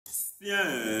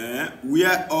Yeah,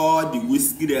 where all the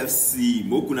Wizkid FC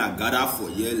Mokuna gather for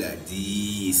here like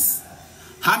this.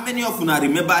 How many of you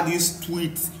remember this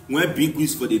tweet when Big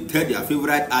Wiz for the tell their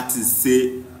favorite artist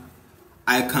say,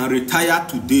 I can retire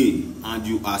today and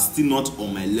you are still not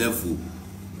on my level?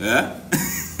 Eh?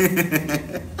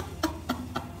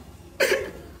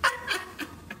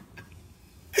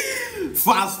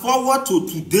 Fast forward to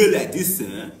today like this,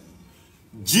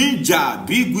 Ginger,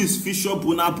 Big Wiz Fisher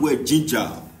Bona Boy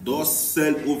Ginger does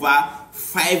sell over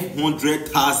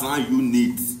 500,000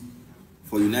 units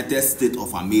for United States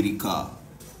of America.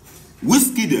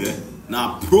 Wizkid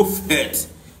now prophet.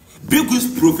 Big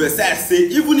Wiz prophesy say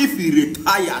even if he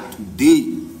retire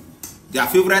today, their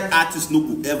favorite artist no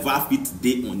go ever fit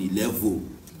day on the level.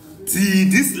 Till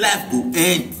this life go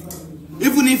end.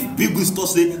 Even if Big Wiz talk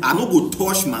say I no go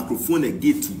touch microphone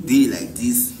again today like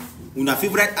this, una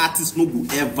favorite artist no go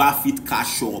ever fit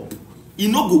cash up. He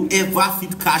no go ever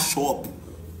fit cash up.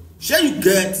 Share you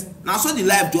get? Now so the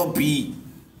life just be.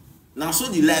 Now so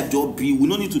the life just be. We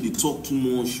no need to dey talk too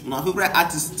much. Una favorite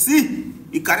artist, see,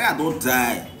 his career don't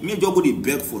die. May just go dey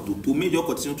beg for Toto. May just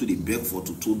continue to dey beg for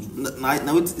Toto.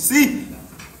 Now see,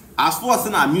 as far as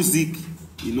in our music,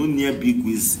 you know near Big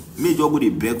Wiz. May just go dey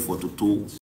beg for Toto.